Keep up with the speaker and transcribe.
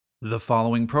The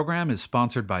following program is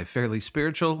sponsored by Fairly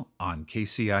Spiritual on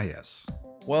KCIS.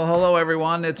 Well, hello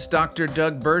everyone. It's Dr.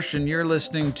 Doug Burch, and you're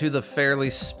listening to the Fairly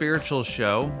Spiritual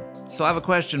Show. So I have a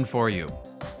question for you.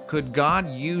 Could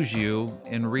God use you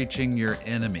in reaching your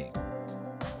enemy?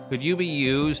 Could you be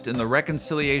used in the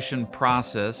reconciliation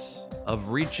process of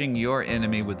reaching your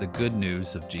enemy with the good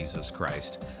news of Jesus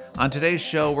Christ? On today's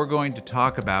show, we're going to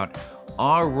talk about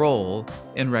our role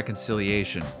in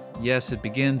reconciliation. Yes, it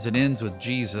begins and ends with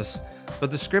Jesus, but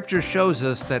the scripture shows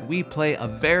us that we play a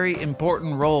very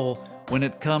important role when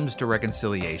it comes to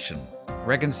reconciliation.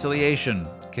 Reconciliation.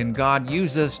 Can God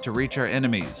use us to reach our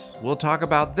enemies? We'll talk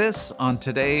about this on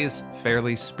today's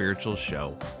Fairly Spiritual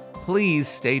Show. Please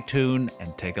stay tuned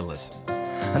and take a listen.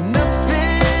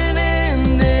 Nothing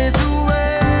in this world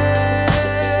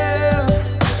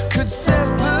could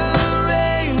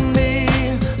separate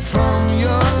me from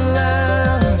your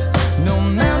love. No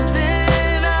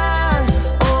mountain high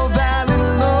or valley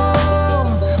low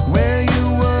where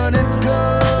you wouldn't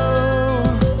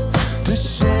go to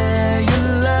share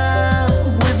your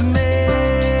love with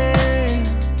me.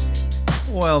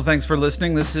 Well, thanks for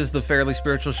listening. This is the Fairly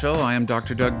Spiritual Show. I am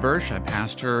Dr. Doug Burch. I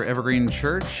pastor Evergreen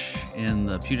Church in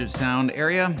the Puget Sound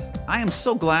area. I am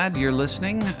so glad you're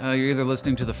listening. You're either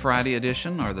listening to the Friday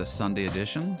edition or the Sunday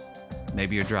edition.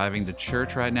 Maybe you're driving to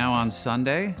church right now on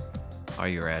Sunday, or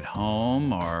you're at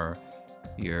home, or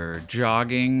you're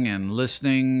jogging and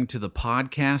listening to the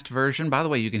podcast version. By the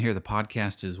way, you can hear the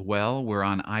podcast as well. We're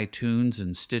on iTunes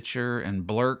and Stitcher and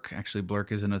Blurk. Actually,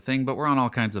 Blurk isn't a thing, but we're on all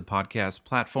kinds of podcast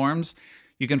platforms.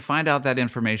 You can find out that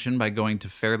information by going to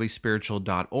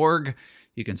fairlyspiritual.org.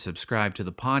 You can subscribe to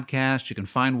the podcast. You can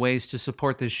find ways to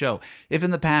support this show. If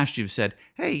in the past you've said,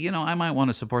 hey, I might want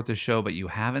to support this show, but you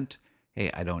haven't,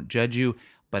 hey, I don't judge you,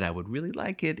 but I would really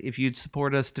like it if you'd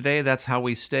support us today. That's how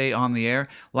we stay on the air.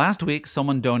 Last week,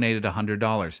 someone donated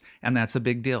 $100, and that's a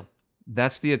big deal.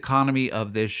 That's the economy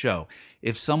of this show.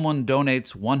 If someone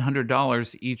donates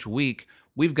 $100 each week,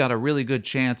 we've got a really good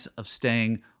chance of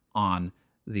staying on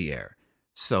the air.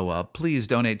 So please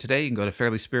donate today. You can go to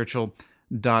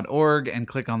fairlyspiritual.org and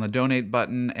click on the donate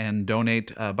button and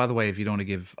donate. By the way, if you don't want to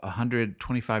give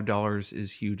 $125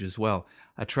 is huge as well.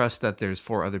 I trust that there's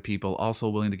 4 other people also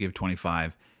willing to give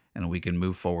 $25, and we can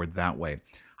move forward that way.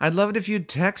 I'd love it if you'd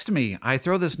text me. I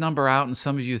throw this number out, and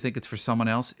some of you think it's for someone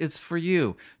else. It's for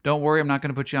you. Don't worry, I'm not going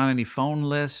to put you on any phone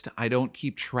list. I don't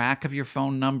keep track of your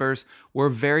phone numbers. We're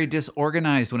very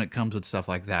disorganized when it comes with stuff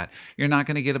like that. You're not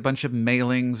going to get a bunch of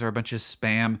mailings or a bunch of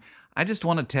spam. I just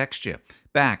want to text you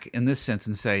back in this sense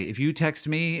and say, if you text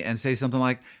me and say something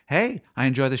like, hey, I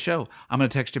enjoy the show, I'm going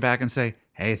to text you back and say,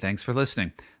 hey, thanks for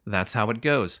listening. That's how it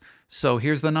goes. So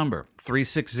here's the number,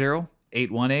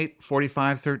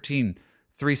 360-818-4513.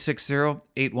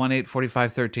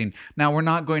 360-818-4513. Now, we're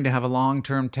not going to have a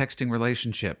long-term texting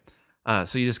relationship,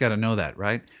 so you just got to know that,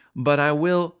 right? But I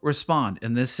will respond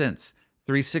in this sense.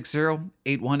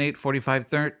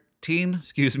 360-818-4513.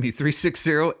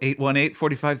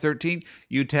 360-818-4513.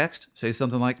 You text, say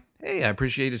something like, hey, I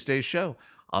appreciated today's show.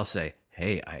 I'll say,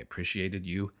 hey, I appreciated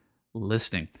you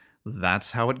listening.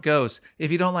 That's how it goes.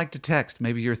 If you don't like to text,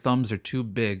 maybe your thumbs are too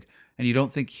big, and you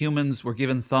don't think humans were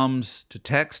given thumbs to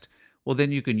text, well,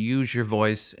 then you can use your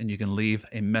voice and you can leave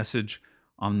a message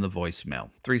on the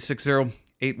voicemail.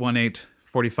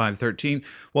 360-818-4513.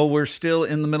 Well, we're still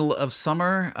in the middle of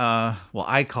summer.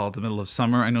 I call it the middle of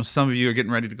summer. I know some of you are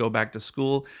getting ready to go back to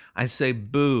school. I say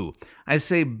boo. I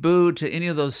say boo to any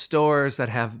of those stores that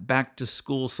have back to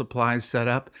school supplies set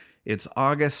up. It's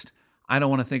August. I don't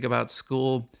want to think about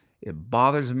school. It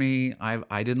bothers me.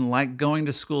 I didn't like going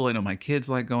to school. I know my kids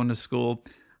like going to school.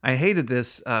 I hated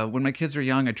this. When my kids were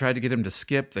young, I tried to get them to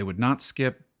skip. They would not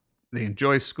skip. They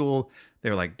enjoy school. They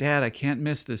were like, Dad, I can't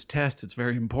miss this test. It's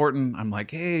very important. I'm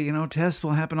like, hey, tests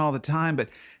will happen all the time, but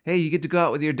hey, you get to go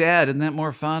out with your dad. Isn't that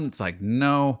more fun? It's like,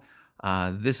 no,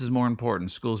 this is more important.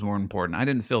 School's more important. I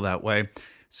didn't feel that way.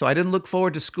 So I didn't look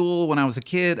forward to school when I was a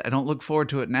kid. I don't look forward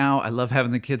to it now. I love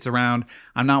having the kids around.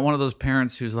 I'm not one of those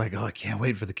parents who's like, oh, I can't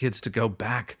wait for the kids to go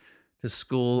back to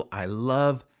school. I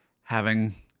love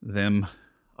having them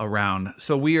around.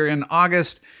 So we are in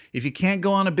August. If you can't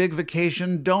go on a big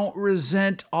vacation, don't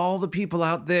resent all the people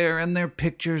out there and their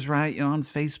pictures, right? On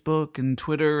Facebook and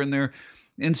Twitter and their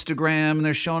Instagram, and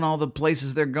they're showing all the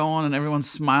places they're going and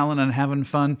everyone's smiling and having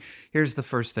fun. Here's the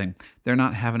first thing. They're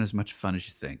not having as much fun as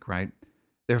you think, right?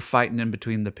 They're fighting in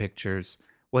between the pictures.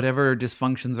 Whatever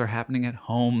dysfunctions are happening at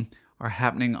home are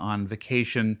happening on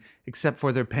vacation, except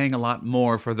for they're paying a lot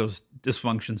more for those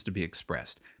dysfunctions to be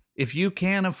expressed. If you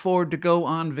can't afford to go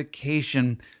on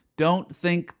vacation, don't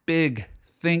think big,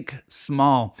 think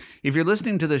small. If you're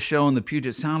listening to the show in the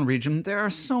Puget Sound region, there are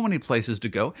so many places to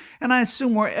go. And I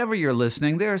assume wherever you're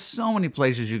listening, there are so many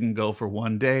places you can go for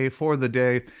one day, for the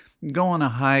day. Go on a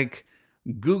hike,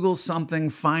 Google something,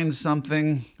 find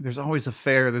something. There's always a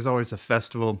fair, there's always a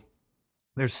festival.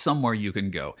 There's somewhere you can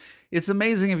go. It's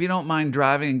amazing if you don't mind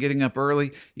driving and getting up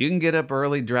early. You can get up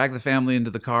early, drag the family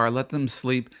into the car, let them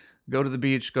sleep, go to the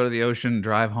beach, go to the ocean,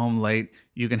 drive home late.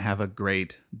 You can have a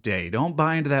great day. Don't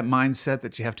buy into that mindset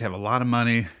that you have to have a lot of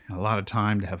money and a lot of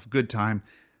time to have a good time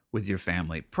with your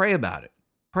family. Pray about it.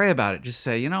 Pray about it. Just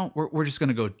say, we're just going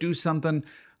to go do something.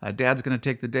 Dad's going to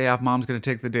take the day off. Mom's going to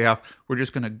take the day off. We're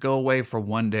just going to go away for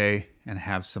one day and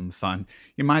have some fun.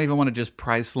 You might even want to just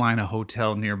price line a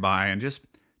hotel nearby and just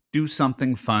do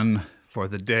something fun for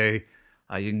the day.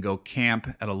 You can go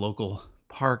camp at a local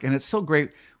park. And it's so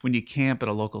great when you camp at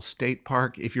a local state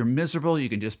park. If you're miserable, you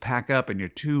can just pack up and you're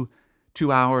two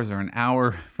hours or an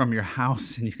hour from your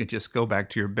house and you can just go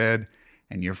back to your bed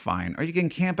and you're fine. Or you can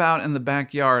camp out in the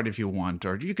backyard if you want.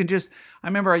 Or you can I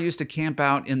remember I used to camp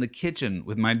out in the kitchen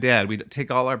with my dad. We'd take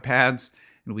all our pads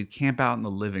and we'd camp out in the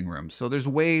living room. So there's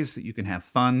ways that you can have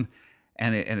fun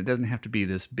and it doesn't have to be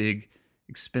this big,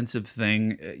 expensive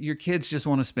thing. Your kids just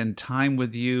want to spend time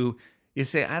with you. You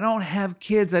say, I don't have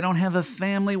kids. I don't have a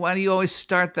family. Why do you always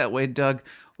start that way, Doug?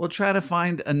 Well, try to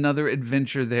find another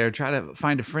adventure there. Try to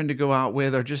find a friend to go out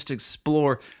with or just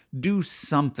explore. Do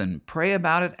something. Pray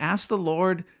about it. Ask the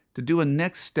Lord to do a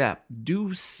next step.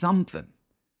 Do something.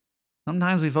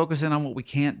 Sometimes we focus in on what we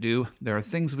can't do. There are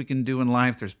things we can do in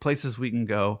life. There's places we can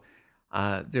go.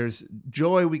 There's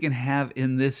joy we can have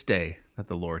in this day that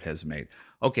the Lord has made.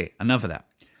 Okay, enough of that.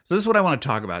 So this is what I want to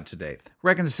talk about today.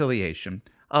 Reconciliation.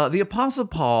 The Apostle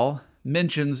Paul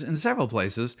mentions in several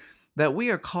places that we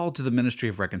are called to the ministry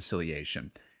of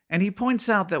reconciliation. And he points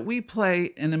out that we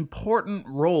play an important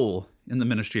role in the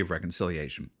ministry of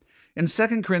reconciliation. In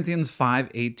 2 Corinthians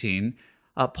 5:18,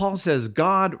 Paul says,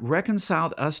 God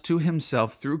reconciled us to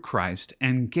himself through Christ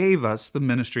and gave us the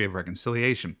ministry of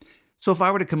reconciliation. So if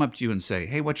I were to come up to you and say,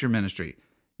 hey, what's your ministry?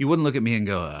 You wouldn't look at me and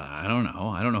go, I don't know.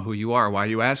 I don't know who you are. Why are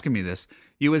you asking me this?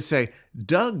 You would say,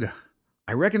 Doug,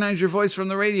 I recognize your voice from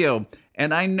the radio,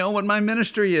 and I know what my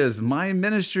ministry is. My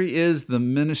ministry is the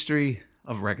ministry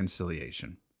of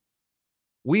reconciliation.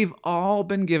 We've all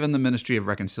been given the ministry of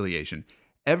reconciliation.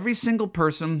 Every single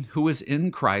person who is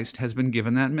in Christ has been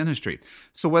given that ministry.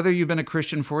 So whether you've been a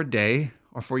Christian for a day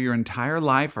or for your entire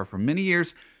life or for many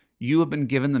years, you have been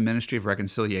given the ministry of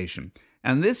reconciliation.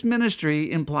 And this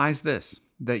ministry implies this,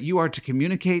 that you are to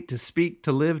communicate, to speak,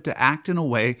 to live, to act in a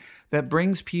way that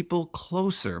brings people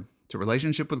closer to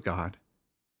relationship with God,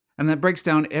 and that breaks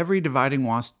down every dividing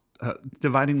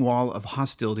wall of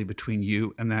hostility between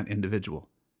you and that individual.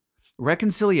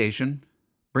 Reconciliation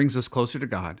brings us closer to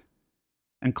God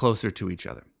and closer to each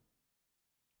other.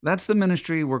 That's the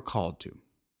ministry we're called to.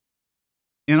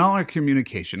 In all our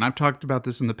communication, I've talked about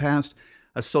this in the past,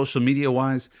 social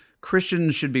media-wise,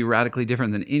 Christians should be radically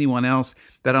different than anyone else,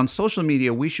 that on social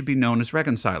media, we should be known as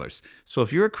reconcilers. So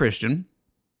if you're a Christian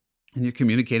and you're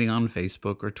communicating on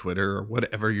Facebook or Twitter or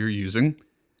whatever you're using,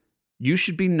 you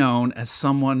should be known as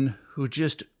someone who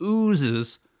just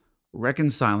oozes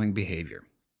reconciling behavior.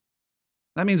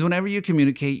 That means whenever you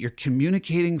communicate, you're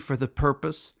communicating for the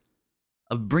purpose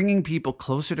of bringing people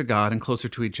closer to God and closer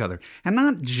to each other. And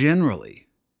not generally,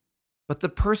 but the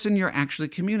person you're actually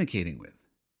communicating with.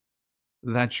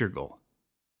 That's your goal.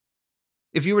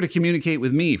 If you were to communicate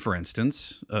with me, for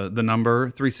instance, the number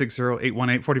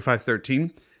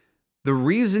 360-818-4513, the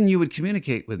reason you would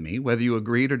communicate with me, whether you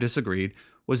agreed or disagreed,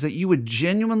 was that you would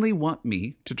genuinely want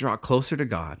me to draw closer to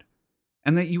God,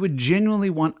 and that you would genuinely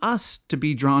want us to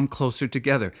be drawn closer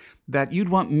together, that you'd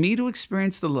want me to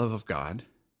experience the love of God,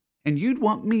 and you'd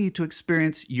want me to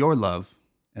experience your love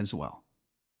as well.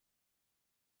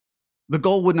 The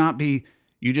goal would not be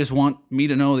you just want me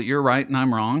to know that you're right and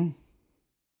I'm wrong,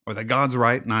 or that God's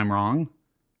right and I'm wrong.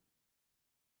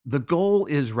 The goal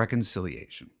is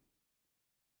reconciliation.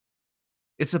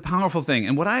 It's a powerful thing.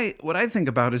 And what I think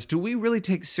about is, do we really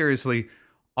take seriously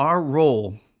our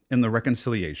role in the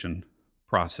reconciliation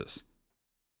process?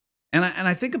 And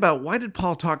I think about, why did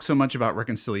Paul talk so much about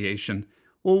reconciliation?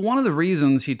 Well, one of the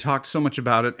reasons he talked so much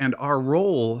about it and our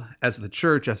role as the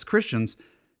church, as Christians,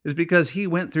 is because he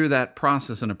went through that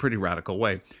process in a pretty radical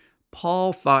way.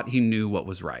 Paul thought he knew what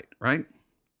was right?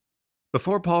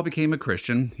 Before Paul became a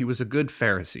Christian, he was a good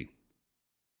Pharisee.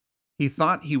 He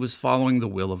thought he was following the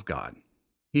will of God.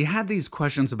 He had these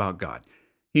questions about God.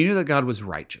 He knew that God was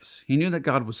righteous. He knew that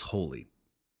God was holy.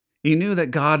 He knew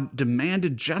that God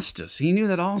demanded justice. He knew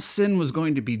that all sin was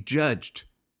going to be judged.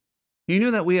 He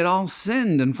knew that we had all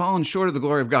sinned and fallen short of the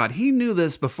glory of God. He knew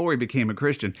this before he became a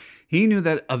Christian. He knew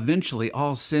that eventually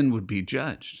all sin would be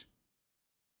judged.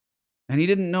 And he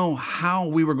didn't know how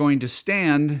we were going to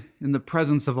stand in the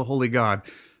presence of a holy God.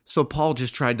 So Paul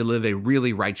just tried to live a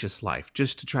really righteous life,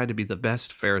 just to try to be the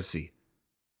best Pharisee,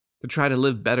 to try to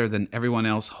live better than everyone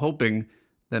else, hoping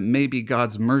that maybe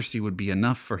God's mercy would be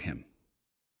enough for him.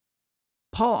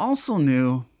 Paul also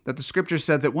knew that the scripture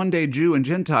said that one day Jew and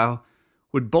Gentile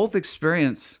would both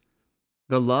experience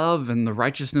the love and the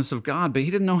righteousness of God, but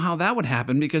he didn't know how that would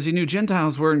happen because he knew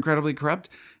Gentiles were incredibly corrupt,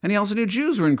 and he also knew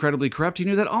Jews were incredibly corrupt. He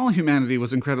knew that all humanity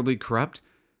was incredibly corrupt.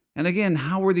 And again,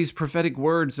 how were these prophetic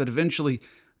words that eventually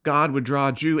God would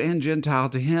draw Jew and Gentile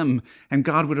to him, and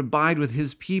God would abide with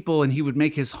his people, and he would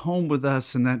make his home with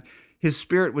us, and that his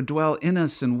spirit would dwell in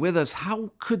us and with us?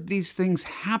 How could these things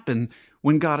happen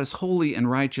when God is holy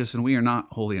and righteous and we are not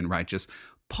holy and righteous?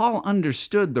 Paul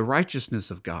understood the righteousness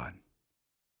of God.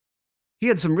 He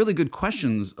had some really good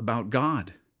questions about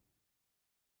God.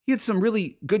 He had some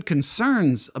really good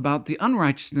concerns about the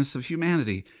unrighteousness of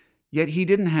humanity, yet he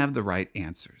didn't have the right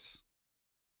answers.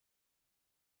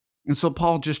 And so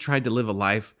Paul just tried to live a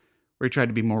life where he tried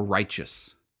to be more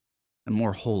righteous and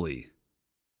more holy.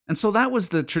 And so that was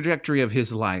the trajectory of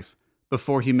his life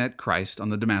before he met Christ on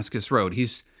the Damascus Road.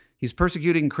 He's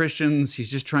persecuting Christians.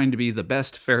 He's just trying to be the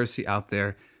best Pharisee out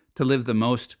there, to live the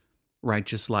most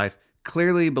righteous life,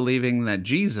 clearly believing that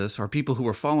Jesus, or people who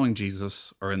are following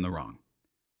Jesus, are in the wrong.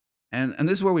 And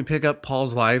this is where we pick up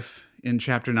Paul's life in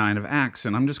chapter 9 of Acts.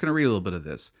 And I'm just going to read a little bit of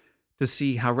this to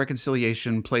see how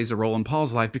reconciliation plays a role in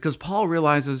Paul's life, because Paul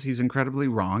realizes he's incredibly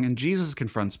wrong, and Jesus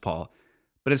confronts Paul.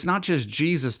 But it's not just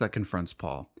Jesus that confronts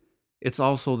Paul. It's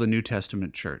also the New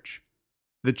Testament church.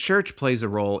 The church plays a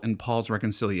role in Paul's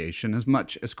reconciliation as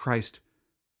much as Christ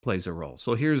plays a role.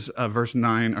 So here's verse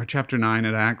 9, or chapter 9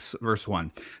 at Acts, verse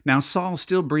 1. Now Saul,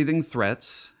 still breathing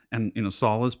threats, and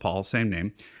Saul is Paul, same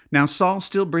name. Now Saul,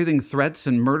 still breathing threats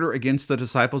and murder against the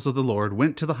disciples of the Lord,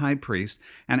 went to the high priest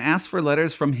and asked for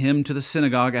letters from him to the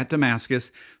synagogue at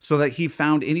Damascus, so that he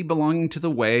found any belonging to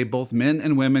the way, both men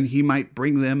and women, he might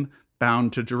bring them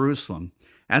bound to Jerusalem.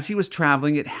 As he was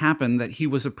traveling, it happened that he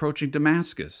was approaching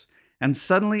Damascus, and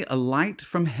suddenly a light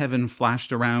from heaven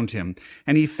flashed around him,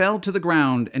 and he fell to the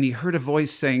ground, and he heard a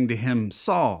voice saying to him,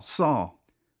 Saul, Saul,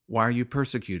 why are you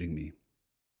persecuting me?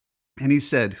 And he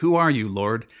said, Who are you,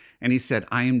 Lord? And he said,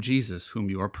 I am Jesus, whom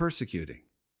you are persecuting.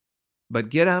 But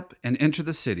get up and enter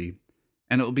the city,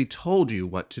 and it will be told you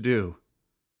what to do.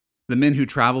 The men who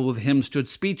traveled with him stood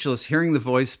speechless, hearing the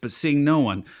voice, but seeing no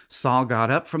one. Saul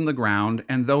got up from the ground,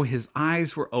 and though his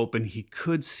eyes were open, he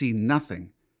could see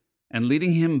nothing. And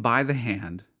leading him by the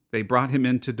hand, they brought him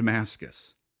into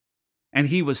Damascus. And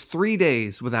he was 3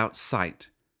 days without sight,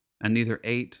 and neither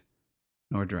ate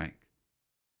nor drank.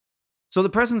 So the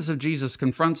presence of Jesus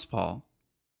confronts Paul,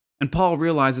 and Paul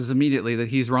realizes immediately that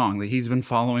he's wrong, that he's been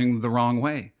following the wrong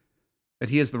way, that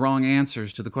he has the wrong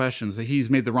answers to the questions, that he's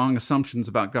made the wrong assumptions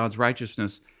about God's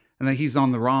righteousness, and that he's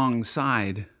on the wrong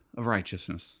side of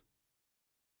righteousness.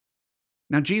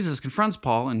 Now Jesus confronts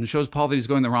Paul and shows Paul that he's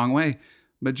going the wrong way,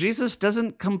 but Jesus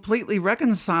doesn't completely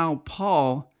reconcile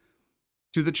Paul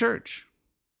to the church.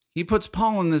 He puts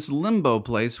Paul in this limbo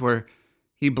place where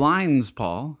he blinds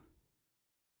Paul,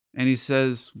 and he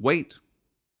says, wait,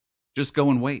 just go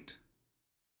and wait,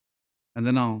 and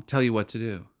then I'll tell you what to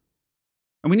do.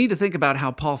 And we need to think about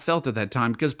how Paul felt at that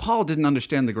time, because Paul didn't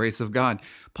understand the grace of God.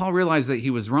 Paul realized that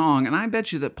he was wrong, and I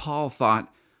bet you that Paul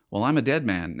thought, well, I'm a dead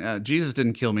man. Jesus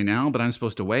didn't kill me now, but I'm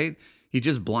supposed to wait. He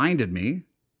just blinded me.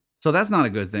 So that's not a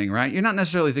good thing, right? You're not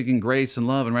necessarily thinking grace and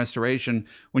love and restoration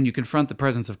when you confront the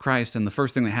presence of Christ and the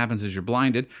first thing that happens is you're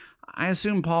blinded. I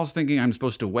assume Paul's thinking I'm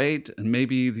supposed to wait, and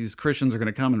maybe these Christians are going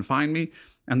to come and find me,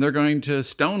 and they're going to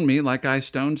stone me like I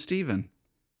stoned Stephen.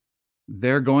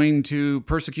 They're going to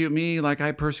persecute me like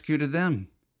I persecuted them.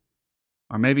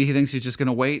 Or maybe he thinks he's just going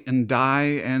to wait and die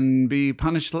and be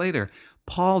punished later.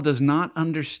 Paul does not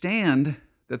understand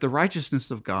that the righteousness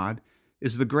of God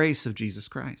is the grace of Jesus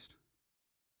Christ.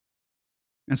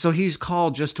 And so he's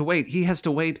called just to wait. He has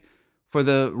to wait for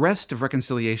the rest of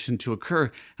reconciliation to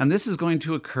occur. And this is going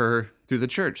to occur through the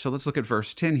church. So let's look at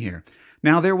verse 10 here.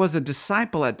 Now there was a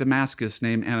disciple at Damascus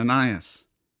named Ananias.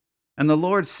 And the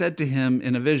Lord said to him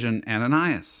in a vision,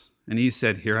 Ananias. And he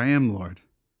said, Here I am, Lord.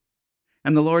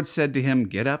 And the Lord said to him,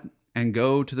 Get up and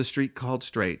go to the street called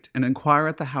Straight, and inquire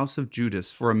at the house of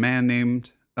Judas for a man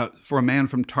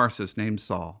from Tarsus named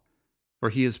Saul, for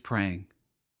he is praying.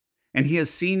 And he has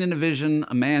seen in a vision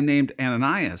a man named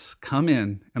Ananias come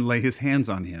in and lay his hands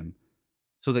on him,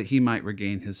 so that he might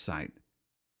regain his sight.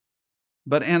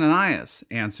 But Ananias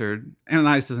answered,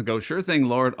 Ananias doesn't go, "Sure thing,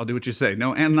 Lord, I'll do what you say."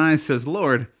 No, Ananias says,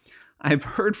 "Lord, I've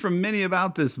heard from many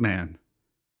about this man,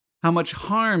 how much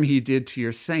harm he did to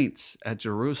your saints at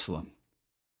Jerusalem.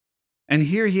 And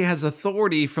here he has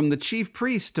authority from the chief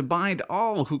priest to bind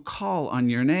all who call on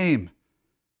your name."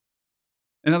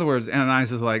 In other words,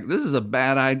 Ananias is like, this is a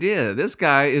bad idea. This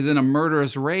guy is in a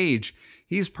murderous rage.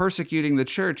 He's persecuting the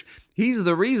church. He's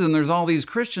the reason there's all these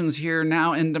Christians here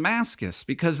now in Damascus,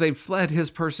 because they've fled his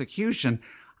persecution.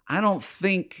 I don't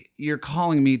think you're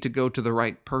calling me to go to the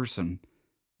right person.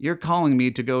 You're calling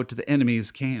me to go to the enemy's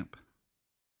camp.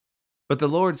 But the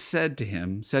Lord said to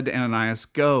Ananias,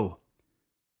 "Go,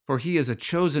 for he is a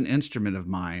chosen instrument of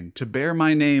mine to bear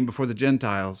my name before the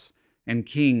Gentiles and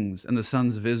kings and the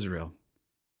sons of Israel."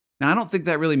 Now, I don't think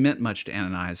that really meant much to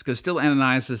Ananias, because still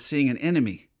Ananias is seeing an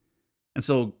enemy. And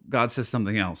so God says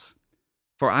something else.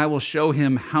 "For I will show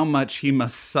him how much he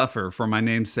must suffer for my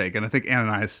name's sake." And I think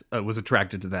Ananias was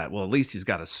attracted to that. Well, at least he's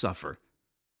got to suffer.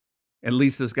 At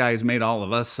least this guy who's made all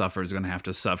of us suffer is going to have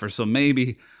to suffer. So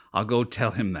maybe I'll go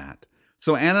tell him that.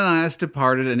 So Ananias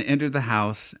departed and entered the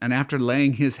house, and after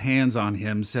laying his hands on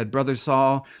him, said, "Brother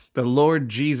Saul, the Lord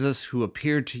Jesus, who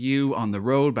appeared to you on the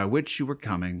road by which you were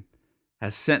coming,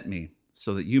 has sent me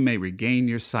so that you may regain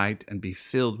your sight and be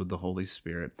filled with the Holy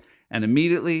Spirit." And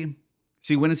immediately,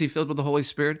 see, when is he filled with the Holy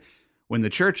Spirit? When the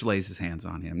church lays his hands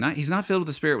on him. He's not filled with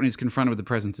the Spirit when he's confronted with the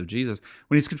presence of Jesus.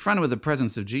 When he's confronted with the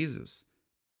presence of Jesus,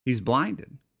 he's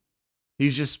blinded.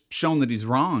 He's just shown that he's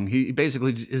wrong. He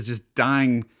basically is just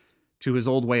dying to his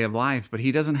old way of life, but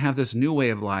he doesn't have this new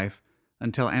way of life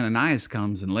until Ananias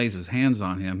comes and lays his hands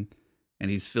on him, and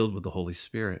he's filled with the Holy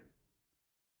Spirit.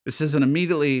 It says, "And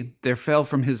immediately there fell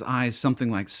from his eyes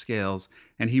something like scales,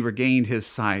 and he regained his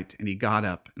sight, and he got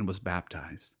up and was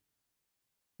baptized.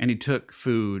 And he took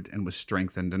food and was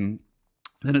strengthened." And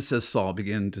then it says Saul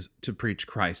began to preach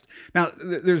Christ. Now,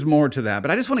 there's more to that,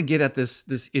 but I just want to get at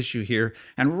this issue here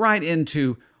and right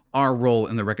into our role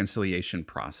in the reconciliation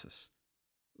process.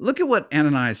 Look at what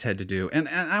Ananias had to do. And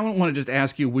I want to just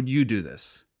ask you, would you do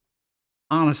this?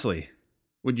 Honestly,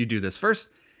 would you do this? First,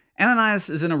 Ananias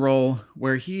is in a role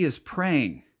where he is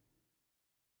praying.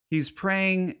 He's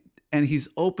praying and he's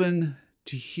open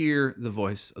to hear the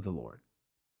voice of the Lord.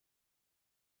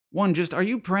 One, just are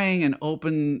you praying and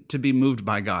open to be moved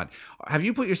by God? Have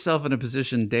you put yourself in a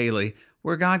position daily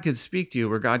where God could speak to you,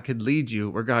 where God could lead you,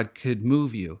 where God could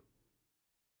move you?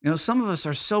 You know, some of us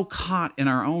are so caught in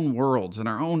our own worlds, in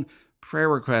our own prayer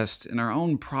requests, in our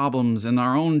own problems, in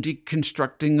our own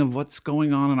deconstructing of what's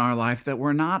going on in our life that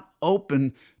we're not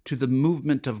open to the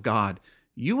movement of God.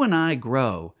 You and I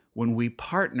grow when we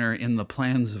partner in the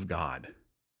plans of God.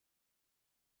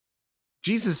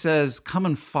 Jesus says, "Come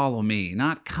and follow me,"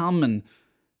 not come and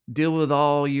deal with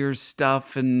all your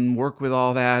stuff and work with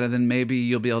all that, and then maybe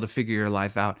you'll be able to figure your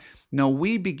life out. No,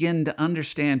 we begin to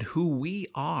understand who we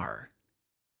are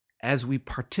as we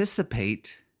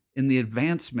participate in the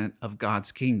advancement of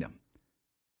God's kingdom.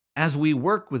 As we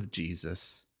work with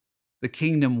Jesus, the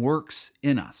kingdom works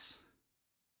in us.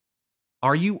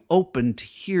 Are you open to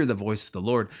hear the voice of the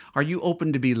Lord? Are you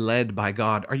open to be led by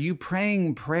God? Are you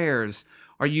praying prayers?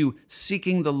 Are you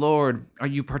seeking the Lord? Are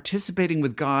you participating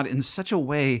with God in such a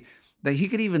way that he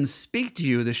could even speak to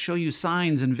you to show you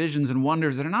signs and visions and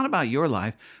wonders that are not about your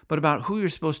life, but about who you're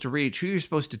supposed to reach, who you're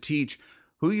supposed to teach,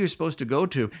 who you're supposed to go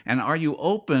to? And are you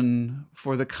open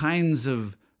for the kinds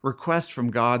of requests from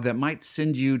God that might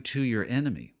send you to your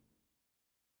enemy?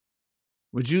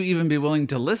 Would you even be willing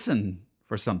to listen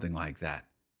for something like that?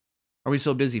 Are we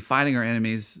so busy fighting our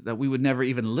enemies that we would never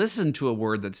even listen to a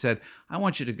word that said, "I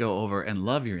want you to go over and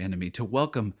love your enemy, to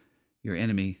welcome your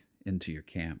enemy into your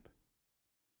camp"?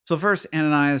 So first,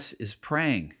 Ananias is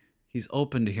praying. He's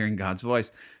open to hearing God's voice.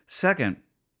 Second,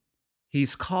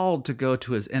 he's called to go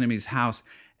to his enemy's house.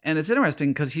 And it's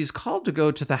interesting because he's called to go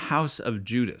to the house of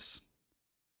Judas.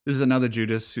 This is another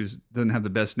Judas who doesn't have the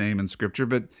best name in Scripture,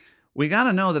 but we got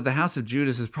to know that the house of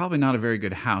Judas is probably not a very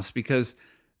good house, because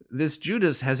this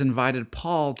Judas has invited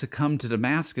Paul to come to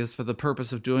Damascus for the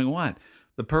purpose of doing what?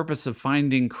 The purpose of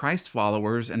finding Christ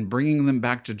followers and bringing them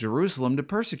back to Jerusalem to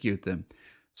persecute them.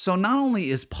 So not only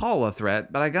is Paul a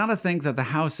threat, but I got to think that the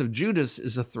house of Judas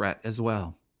is a threat as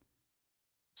well.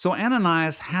 So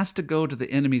Ananias has to go to the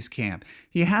enemy's camp.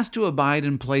 He has to abide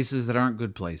in places that aren't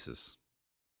good places.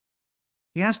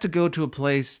 He has to go to a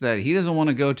place that he doesn't want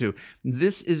to go to.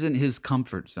 This isn't his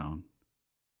comfort zone.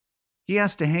 He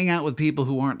has to hang out with people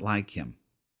who aren't like him.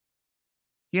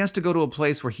 He has to go to a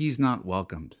place where he's not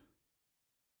welcomed.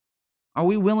 Are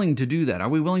we willing to do that? Are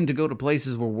we willing to go to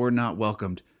places where we're not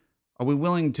welcomed? Are we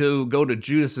willing to go to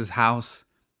Judas's house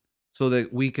so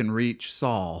that we can reach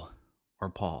Saul or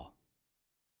Paul?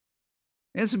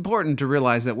 It's important to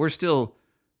realize that we're still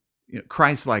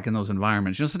Christ-like in those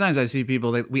environments. Sometimes I see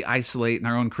people that we isolate in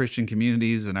our own Christian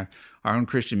communities and our own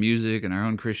Christian music and our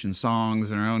own Christian songs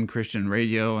and our own Christian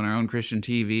radio and our own Christian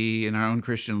TV and our own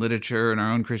Christian literature and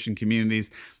our own Christian communities.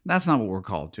 That's not what we're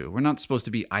called to. We're not supposed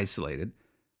to be isolated.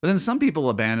 But then some people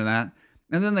abandon that,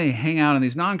 and then they hang out in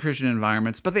these non-Christian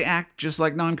environments, but they act just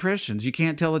like non-Christians. You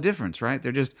can't tell the difference, right?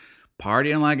 They're just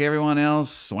partying like everyone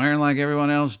else, swearing like everyone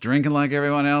else, drinking like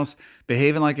everyone else,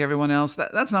 behaving like everyone else.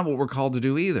 That's not what we're called to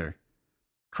do either.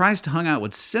 Christ hung out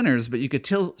with sinners, but you could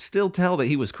still tell that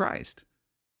he was Christ.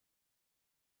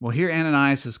 Well, here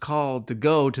Ananias is called to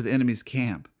go to the enemy's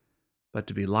camp, but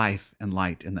to be life and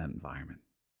light in that environment.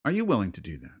 Are you willing to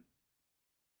do that?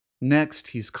 Next,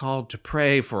 he's called to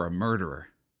pray for a murderer,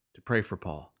 to pray for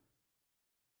Paul.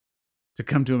 To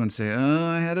come to him and say, "Oh,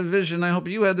 I had a vision. I hope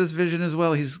you had this vision as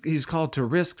well." He's called to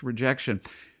risk rejection.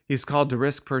 He's called to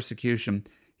risk persecution.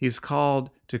 He's called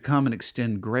to come and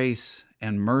extend grace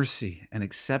and mercy and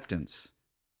acceptance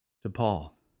to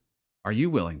Paul. Are you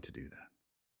willing to do that?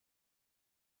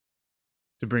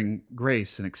 To bring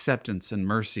grace and acceptance and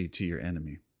mercy to your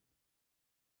enemy.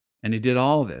 And he did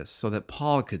all this so that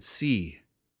Paul could see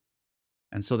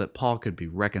and so that Paul could be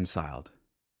reconciled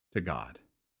to God.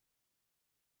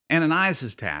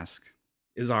 Ananias' task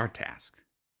is our task.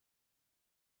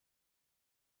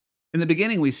 In the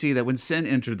beginning, we see that when sin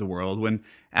entered the world, when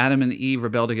Adam and Eve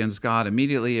rebelled against God,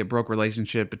 immediately it broke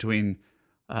relationship between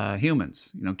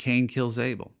humans. Cain kills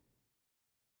Abel.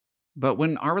 But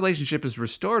when our relationship is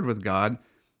restored with God,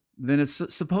 then it's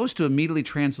supposed to immediately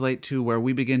translate to where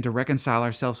we begin to reconcile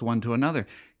ourselves one to another.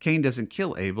 Cain doesn't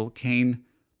kill Abel. Cain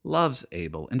loves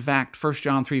Abel. In fact, 1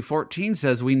 John 3:14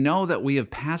 says, "We know that we have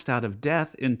passed out of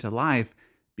death into life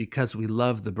because we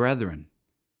love the brethren.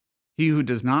 He who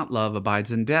does not love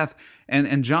abides in death."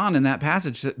 And John in that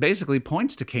passage basically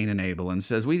points to Cain and Abel and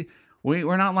says,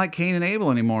 we're not like Cain and Abel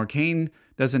anymore. Cain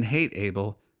doesn't hate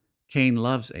Abel. Cain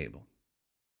loves Abel.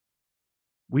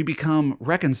 We become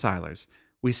reconcilers.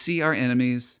 We see our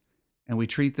enemies and we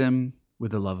treat them with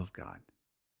the love of God.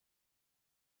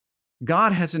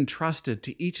 God has entrusted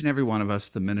to each and every one of us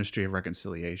the ministry of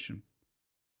reconciliation.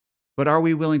 But are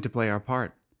we willing to play our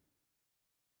part?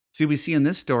 See, we see in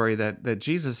this story that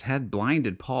Jesus had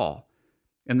blinded Paul,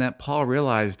 and that Paul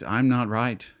realized, I'm not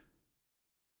right.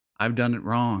 I've done it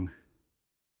wrong.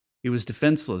 He was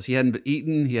defenseless. He hadn't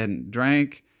eaten. He hadn't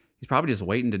drank. He's probably just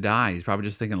waiting to die. He's probably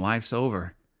just thinking life's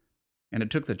over. And it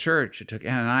took the church, it took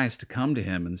Ananias to come to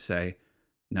him and say,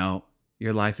 "No,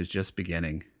 your life is just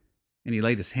beginning." And he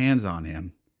laid his hands on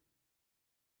him,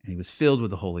 and he was filled with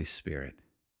the Holy Spirit.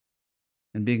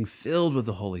 And being filled with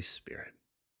the Holy Spirit,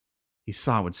 he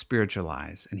saw with spiritual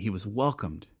eyes, and he was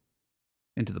welcomed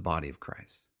into the body of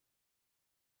Christ.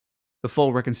 The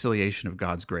full reconciliation of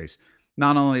God's grace,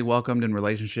 not only welcomed in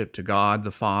relationship to God,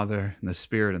 the Father, and the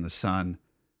Spirit, and the Son,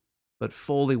 but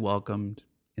fully welcomed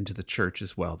into the church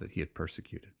as well that he had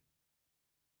persecuted.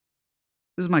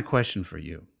 This is my question for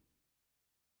you.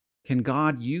 Can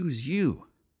God use you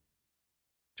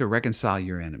to reconcile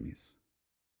your enemies?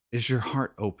 Is your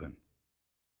heart open?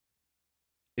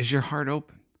 Is your heart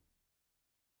open?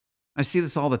 I see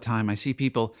this all the time. I see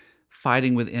people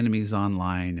fighting with enemies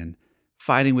online and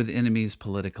fighting with enemies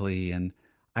politically, and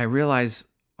I realize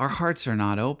our hearts are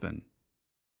not open.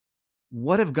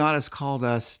 What if God has called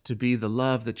us to be the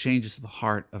love that changes the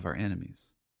heart of our enemies?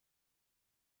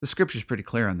 The scripture's pretty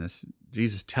clear on this.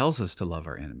 Jesus tells us to love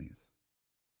our enemies,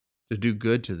 to do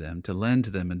good to them, to lend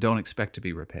to them, and don't expect to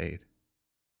be repaid.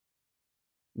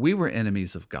 We were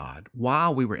enemies of God.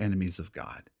 While we were enemies of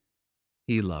God,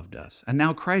 he loved us. And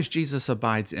now Christ Jesus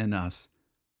abides in us,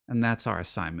 and that's our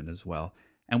assignment as well.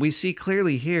 And we see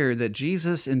clearly here that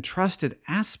Jesus entrusted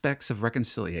aspects of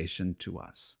reconciliation to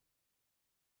us.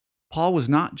 Paul was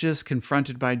not just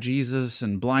confronted by Jesus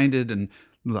and blinded and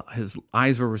his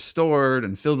eyes were restored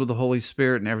and filled with the Holy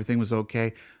Spirit and everything was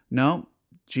okay. No,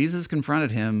 Jesus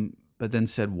confronted him, but then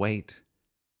said, "Wait,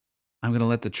 I'm going to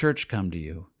let the church come to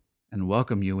you and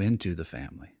welcome you into the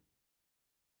family."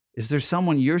 Is there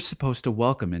someone you're supposed to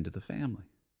welcome into the family?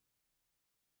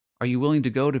 Are you willing to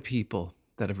go to people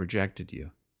that have rejected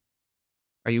you?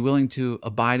 Are you willing to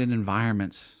abide in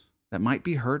environments that might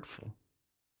be hurtful?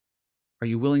 Are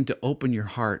you willing to open your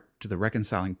heart to the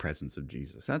reconciling presence of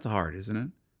Jesus? That's hard, isn't it?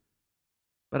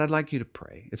 But I'd like you to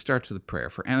pray. It starts with a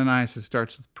prayer. For Ananias, it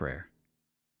starts with prayer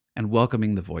and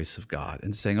welcoming the voice of God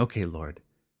and saying, "Okay, Lord,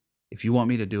 if you want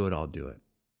me to do it, I'll do it.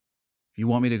 If you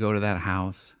want me to go to that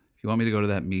house, if you want me to go to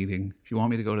that meeting, if you want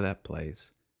me to go to that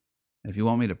place, and if you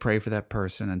want me to pray for that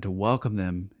person and to welcome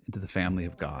them into the family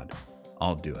of God,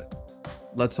 I'll do it."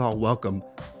 let's all welcome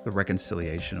the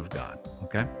reconciliation of God.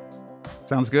 Okay?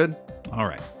 Sounds good? All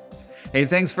right. Hey,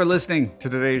 thanks for listening to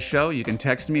today's show. You can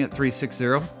text me at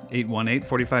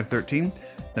 360-818-4513.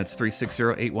 That's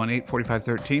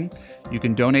 360-818-4513. You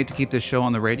can donate to keep this show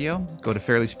on the radio. Go to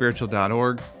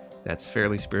fairlyspiritual.org. That's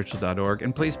fairlyspiritual.org.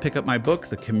 And please pick up my book,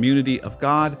 The Community of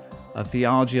God, A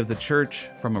Theology of the Church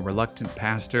from a Reluctant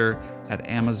Pastor, at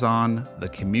Amazon, The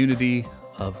Community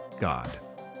of God.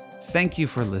 Thank you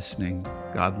for listening.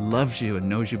 God loves you and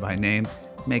knows you by name.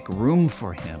 Make room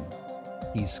for him.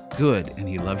 He's good and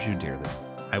he loves you dearly.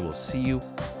 I will see you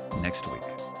next week.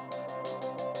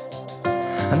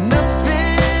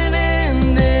 Nothing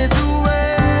in this world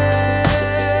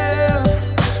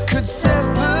could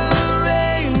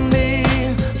separate me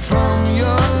from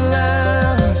your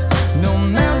love. No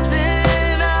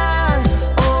mountain high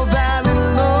or valley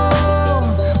low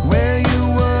where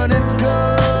you wouldn't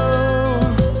go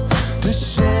to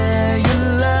share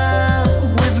your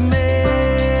love with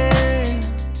me.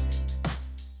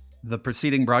 The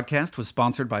preceding broadcast was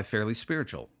sponsored by Fairly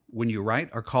Spiritual. When you write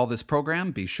or call this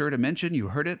program, be sure to mention you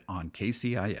heard it on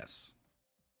KCIS.